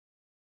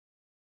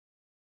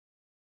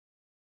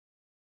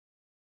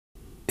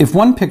If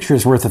one picture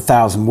is worth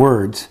 1,000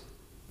 words,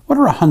 what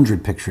are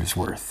 100 pictures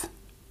worth?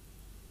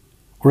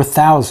 Or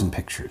 1,000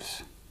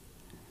 pictures?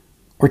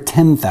 Or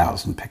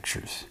 10,000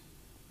 pictures?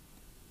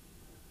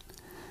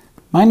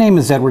 My name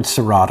is Edward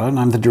Serrata, and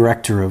I'm the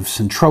director of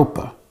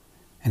Centropa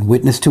and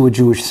Witness to a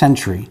Jewish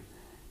Century,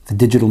 the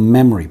Digital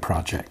Memory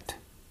Project.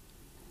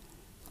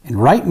 And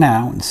right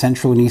now, in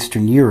Central and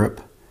Eastern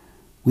Europe,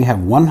 we have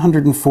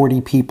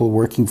 140 people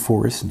working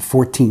for us in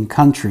 14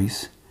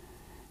 countries,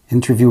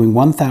 interviewing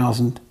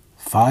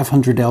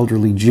 1,500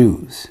 elderly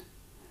Jews.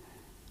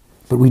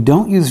 But we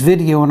don't use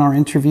video in our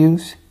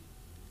interviews,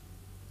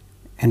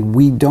 and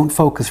we don't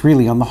focus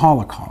really on the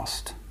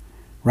Holocaust.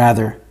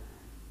 Rather,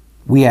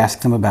 we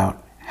ask them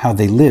about how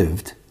they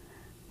lived,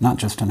 not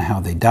just on how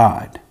they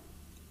died.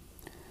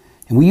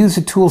 And we use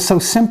a tool so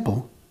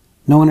simple,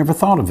 no one ever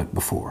thought of it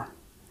before.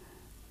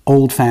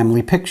 Old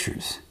family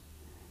pictures,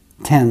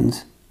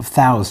 tens of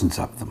thousands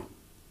of them.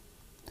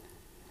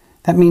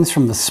 That means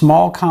from the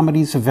small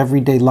comedies of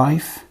everyday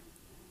life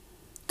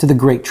to the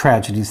great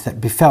tragedies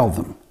that befell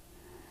them,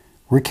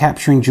 we're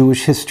capturing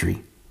Jewish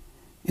history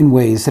in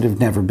ways that have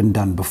never been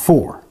done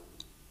before.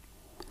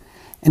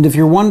 And if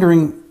you're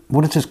wondering,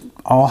 what does this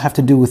all have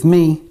to do with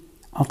me?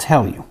 I'll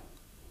tell you.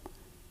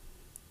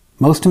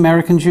 Most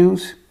American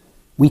Jews,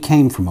 we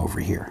came from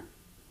over here.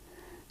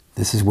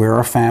 This is where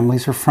our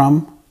families are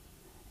from,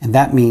 and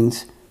that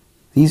means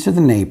these are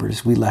the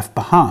neighbors we left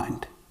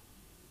behind.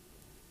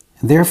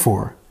 And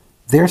therefore,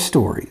 their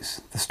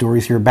stories, the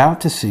stories you're about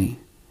to see,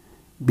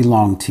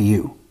 belong to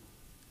you.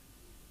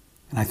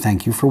 And I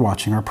thank you for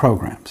watching our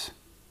programs.